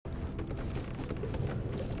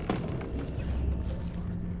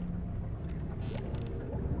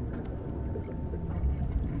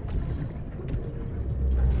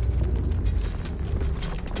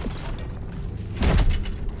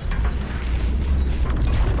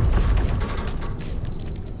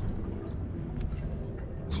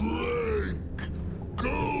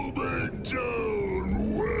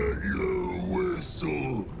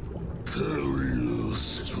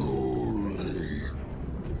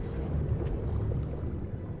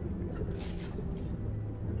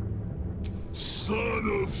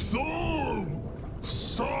Son of Thorm!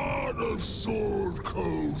 Son of Sword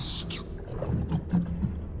Coast!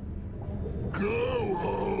 Go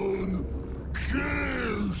on!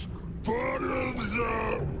 Cheers! Bottoms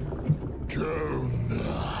up! Go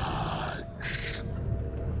nuts!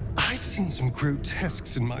 I've seen some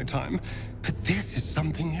grotesques in my time, but this is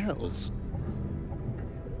something else.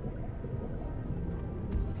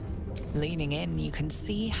 Leaning in, you can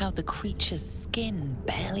see how the creature's skin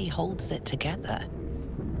barely holds it together.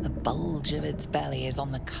 The bulge of its belly is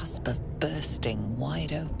on the cusp of bursting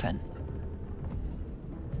wide open.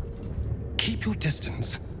 Keep your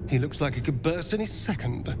distance. He looks like he could burst any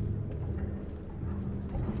second.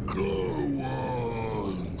 Go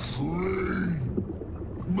on, clean.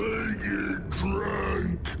 Make it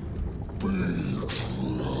drunk. Be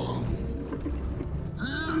drunk.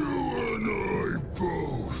 You and I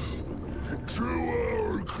both. To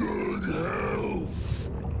our good health.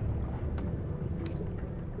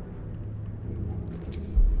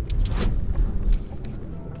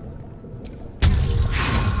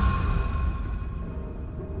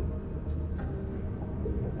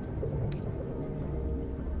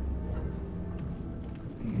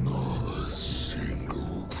 Not a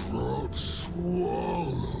single drop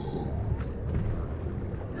swallowed.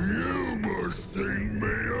 You must think me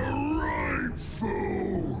a right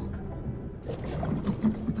fool.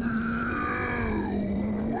 You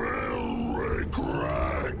will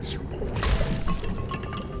regret.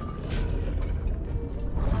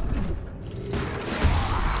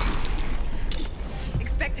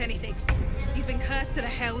 Expect anything. He's been cursed to the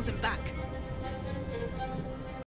hells and back.